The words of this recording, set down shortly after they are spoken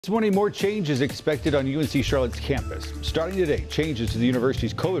This morning, more changes expected on UNC Charlotte's campus. Starting today, changes to the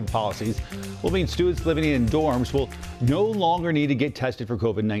university's COVID policies will mean students living in dorms will no longer need to get tested for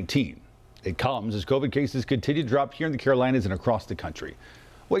COVID-19. It comes as COVID cases continue to drop here in the Carolinas and across the country.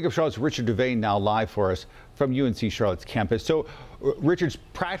 Wake Up Charlotte's Richard Devane now live for us from UNC Charlotte's campus. So, Richard,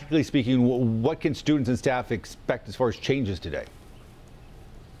 practically speaking, what can students and staff expect as far as changes today?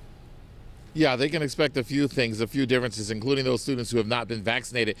 Yeah, they can expect a few things, a few differences, including those students who have not been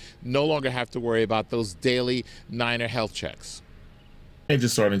vaccinated no longer have to worry about those daily Niner health checks.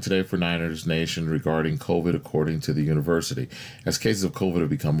 Changes starting today for Niners Nation regarding COVID, according to the university. As cases of COVID have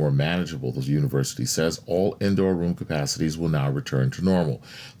become more manageable, the university says all indoor room capacities will now return to normal.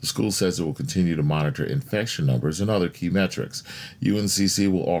 The school says it will continue to monitor infection numbers and other key metrics.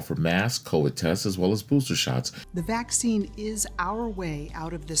 UNCC will offer mass COVID tests as well as booster shots. The vaccine is our way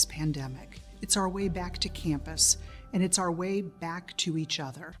out of this pandemic. It's our way back to campus, and it's our way back to each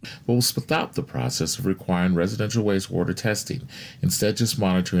other. But will stop the process of requiring residential wastewater testing. Instead, just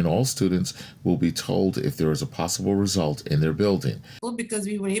monitoring all students will be told if there is a possible result in their building. Because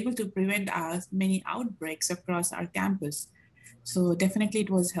we were able to prevent many outbreaks across our campus. So definitely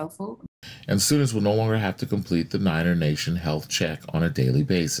it was helpful. And students will no longer have to complete the Niner Nation health check on a daily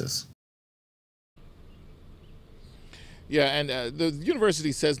basis. Yeah, and the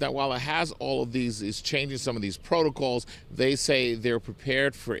university says that while it has all of these, is changing some of these protocols, they say they're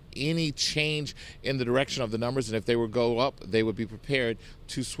prepared for any change in the direction of the numbers, and if they would go up, they would be prepared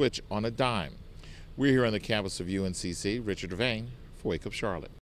to switch on a dime. We're here on the campus of UNCC. Richard Devane for Wake Up Charlotte.